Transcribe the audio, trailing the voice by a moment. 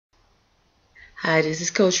Hi, this is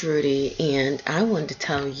Coach Rudy, and I wanted to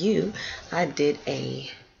tell you I did a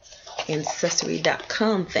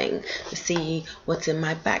ancestry.com thing to see what's in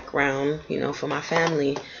my background, for my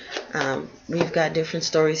family. We've got different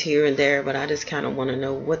stories here and there, but I just kind of want to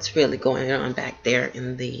know what's really going on back there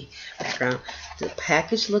in the background. The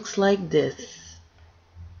package looks like this.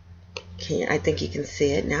 I think you can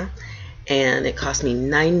see it now. And it cost me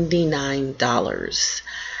 $99.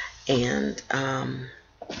 And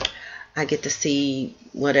I get to see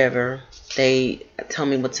whatever they tell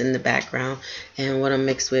me what's in the background and what I'm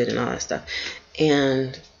mixed with and all that stuff.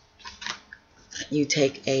 And you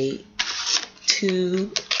take a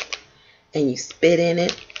tube and you spit in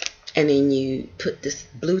it, and then you put this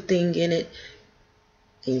blue thing in it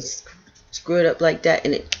and you screw it up like that,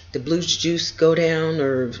 and the blue juice go down,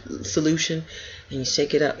 or solution, and you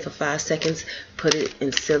shake it up for 5 seconds, put it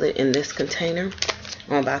and seal it in this container.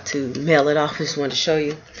 I'm about to mail it off. I just wanted to show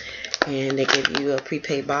you. And they give you a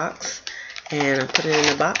prepaid box, and I put it in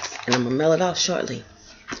the box, and I'm gonna mail it off shortly.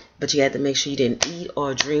 But you had to make sure you didn't eat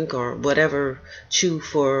or drink or whatever, chew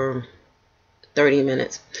for 30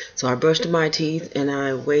 minutes. So I brushed my teeth and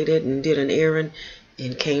I waited and did an errand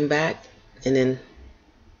and came back, and then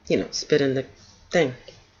spit in the thing.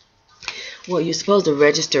 Well, you're supposed to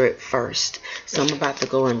register it first, so I'm about to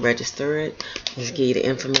go and register it. Just give you the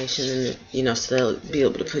information, and so they'll be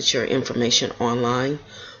able to put your information online,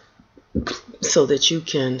 so that you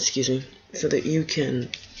can,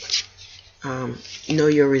 know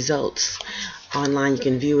your results online. You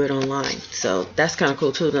can view it online, so that's kind of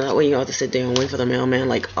cool too. That way you don't have to sit there and wait for the mailman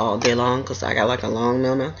like all day long, because I got like a long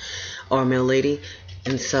mailman or a mail lady,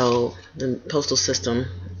 and so the postal system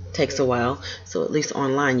takes a while. So at least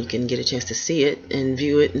online you can get a chance to see it and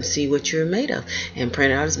view it and see what you're made of and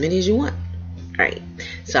print out as many as you want. Alright,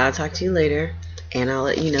 so I'll talk to you later, and I'll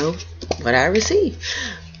let you know what I receive.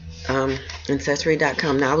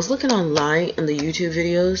 Ancestry.com. Now I was looking online in the YouTube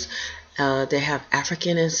videos. They have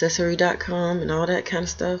AfricanAncestry.com and all that kind of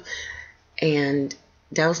stuff, and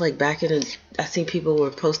that was like back in I seen people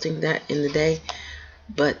were posting that in the day,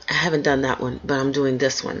 but I haven't done that one. But I'm doing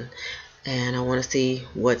this one, and I want to see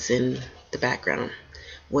what's in the background,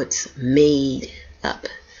 what's made up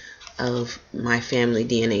of my family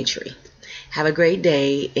DNA tree. Have a great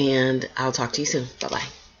day, and I'll talk to you soon. Bye bye.